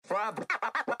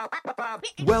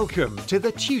Welcome to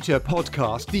the Tutor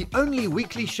Podcast, the only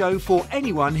weekly show for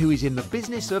anyone who is in the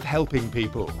business of helping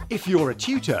people. If you're a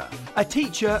tutor, a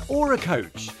teacher, or a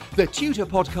coach, the Tutor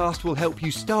Podcast will help you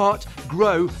start,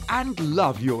 grow, and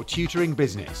love your tutoring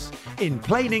business. In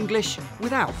plain English,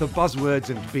 without the buzzwords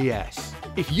and BS.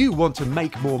 If you want to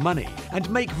make more money and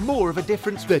make more of a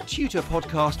difference, the Tutor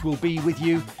Podcast will be with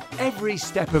you every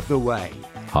step of the way.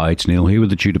 Hi, it's Neil here with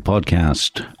the Tutor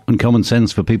Podcast. Uncommon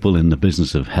sense for people in the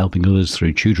business of helping others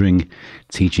through tutoring,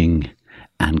 teaching,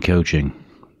 and coaching.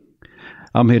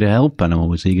 I'm here to help, and I'm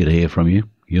always eager to hear from you.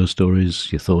 Your stories,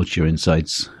 your thoughts, your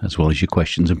insights, as well as your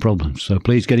questions and problems. So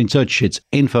please get in touch. It's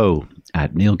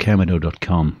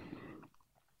info@neilcamedo.com.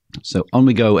 So on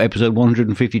we go, episode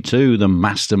 152, the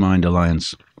Mastermind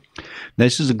Alliance.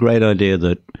 This is a great idea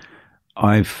that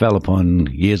I fell upon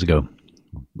years ago,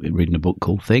 reading a book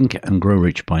called Think and Grow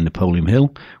Rich by Napoleon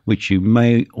Hill, which you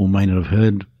may or may not have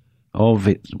heard of.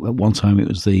 At one time, it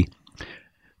was the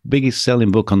biggest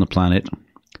selling book on the planet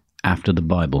after the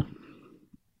Bible.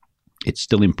 It's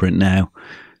still in print now,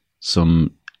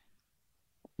 some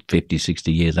 50,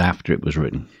 60 years after it was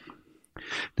written.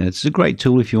 Now, it's a great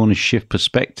tool if you want to shift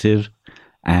perspective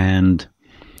and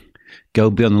go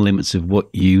beyond the limits of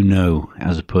what you know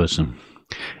as a person.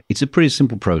 It's a pretty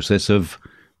simple process of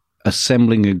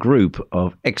assembling a group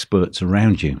of experts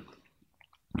around you.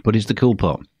 But it's the cool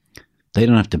part. They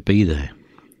don't have to be there.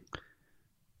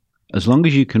 As long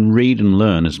as you can read and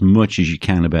learn as much as you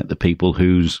can about the people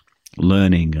whose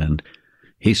learning and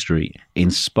history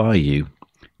inspire you,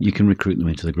 you can recruit them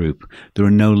into the group. There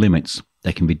are no limits.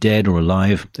 They can be dead or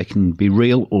alive. They can be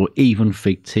real or even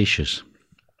fictitious.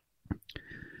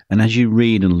 And as you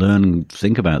read and learn and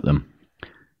think about them,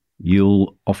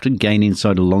 you'll often gain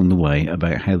insight along the way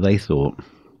about how they thought,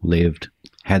 lived,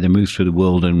 how they moved through the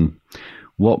world, and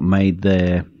what made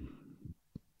their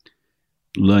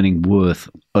learning worth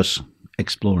us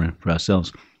exploring for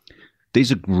ourselves.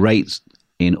 These are great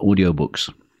in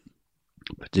audiobooks,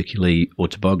 particularly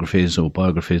autobiographies or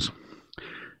biographies.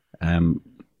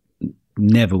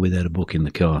 Never without a book in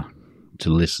the car to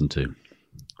listen to.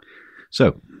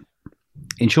 So,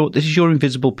 in short, this is your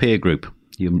invisible peer group,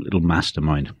 your little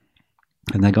mastermind.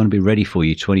 And they're going to be ready for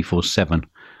you 24/7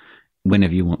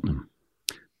 whenever you want them.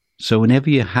 So whenever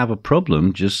you have a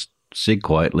problem, just sit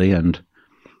quietly and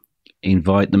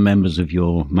invite the members of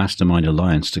your Mastermind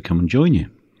Alliance to come and join you.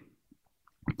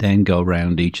 Then go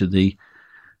around each of the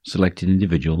selected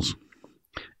individuals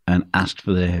and ask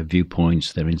for their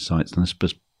viewpoints, their insights, and their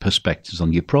perspectives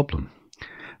on your problem.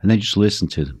 And then just listen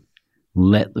to them.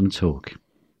 Let them talk.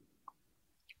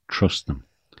 Trust them.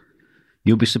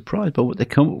 You'll be surprised by what they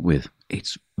come up with.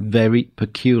 It's very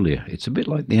peculiar. It's a bit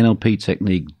like the NLP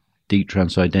technique, deep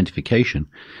trance identification,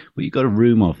 but you've got a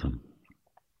room of them.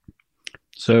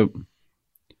 So,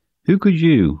 who could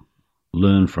you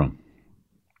learn from?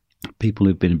 People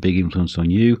who've been a big influence on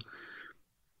you,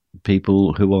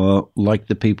 people who are like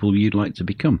the people you'd like to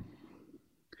become.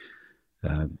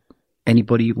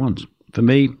 Anybody you want. For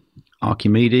me,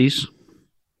 Archimedes,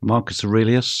 Marcus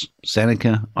Aurelius,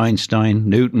 Seneca, Einstein,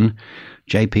 Newton,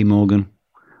 J.P. Morgan,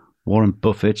 Warren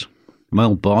Buffett, my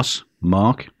old boss,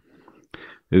 Mark,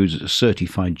 who's a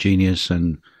certified genius,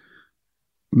 and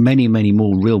many, many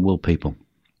more real-world people,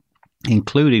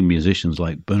 including musicians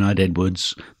like Bernard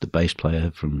Edwards, the bass player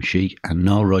from Chic, and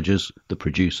Nile Rodgers, the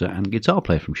producer and guitar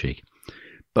player from Chic.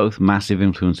 Both massive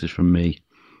influences from me.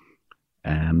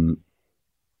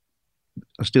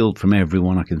 Still from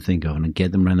everyone I can think of, and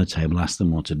get them around the table, ask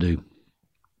them what to do.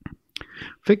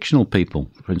 Fictional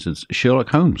people, for instance, Sherlock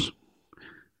Holmes,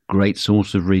 great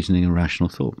source of reasoning and rational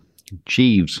thought.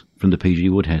 Jeeves from the P.G.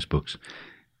 Wodehouse books.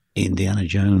 Indiana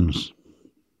Jones.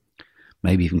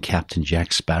 Maybe even Captain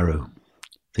Jack Sparrow.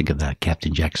 Think of that,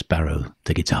 Captain Jack Sparrow,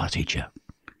 the guitar teacher.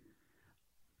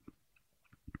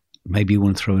 Maybe you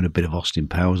want to throw in a bit of Austin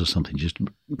Powers or something, just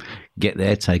get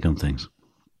their take on things.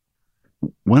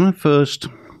 When I first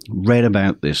read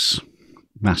about this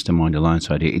Mastermind Alliance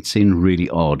idea, it seemed really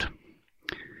odd.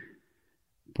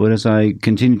 But as I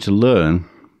continued to learn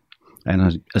and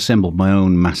I assembled my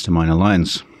own Mastermind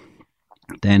Alliance,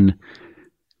 then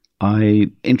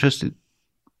I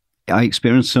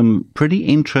experienced some pretty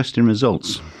interesting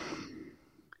results.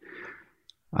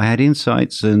 I had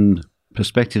insights and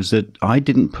perspectives that I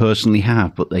didn't personally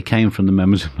have, but they came from the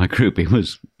members of my group. It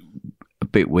was a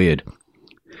bit weird.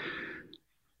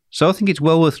 So I think it's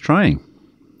well worth trying.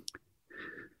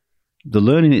 The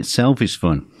learning itself is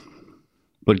fun,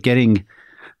 but getting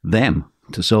them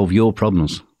to solve your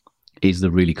problems is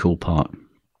the really cool part,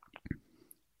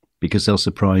 because they'll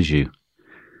surprise you.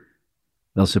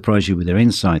 They'll surprise you with their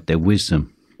insight, their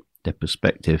wisdom, their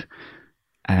perspective,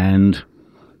 and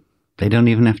they don't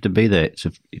even have to be there.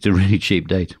 It's a really cheap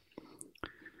date.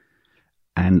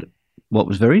 And what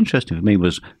was very interesting for me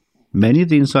was many of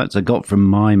the insights I got from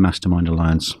my Mastermind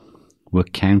Alliance were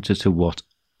counter to what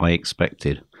I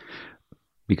expected,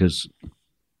 because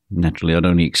naturally I'd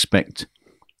only expect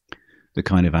the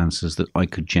kind of answers that I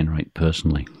could generate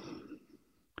personally.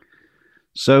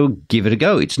 So give it a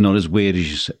go. It's not as weird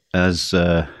as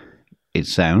it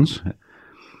sounds.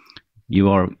 You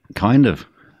are kind of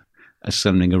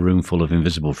assembling a room full of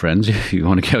invisible friends if you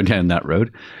want to go down that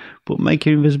road, but make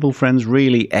your invisible friends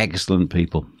really excellent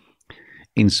people,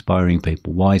 inspiring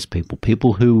people, wise people,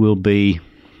 people who will be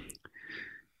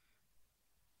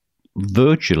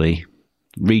virtually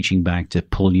reaching back to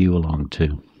pull you along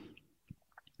too.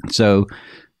 So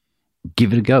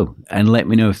give it a go and let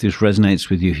me know if this resonates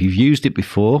with you. If you've used it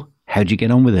before, how'd you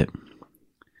get on with it?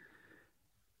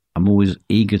 I'm always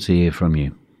eager to hear from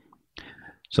you.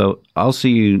 So I'll see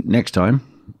you next time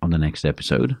on the next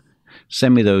episode.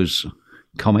 Send me those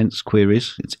comments,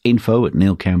 queries. It's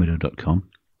info@neilcowmeadow.com.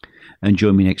 And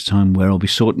join me next time where I'll be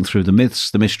sorting through the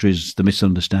myths, the mysteries, the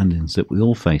misunderstandings that we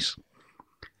all face.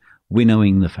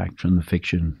 Winnowing the fact from the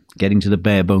fiction, getting to the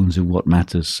bare bones of what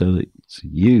matters so that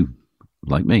you,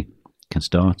 like me, can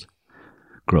start,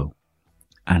 grow,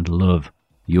 and love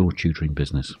your tutoring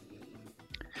business.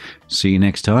 See you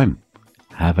next time.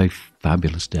 Have a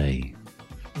fabulous day.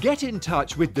 Get in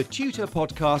touch with the Tutor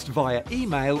Podcast via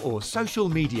email or social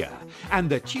media, and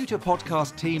the Tutor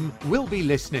Podcast team will be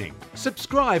listening.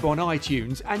 Subscribe on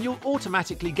iTunes and you'll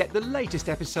automatically get the latest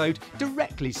episode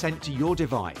directly sent to your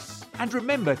device. And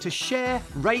remember to share,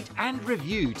 rate and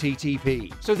review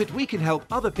TTP so that we can help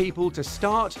other people to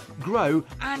start, grow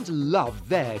and love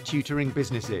their tutoring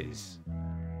businesses.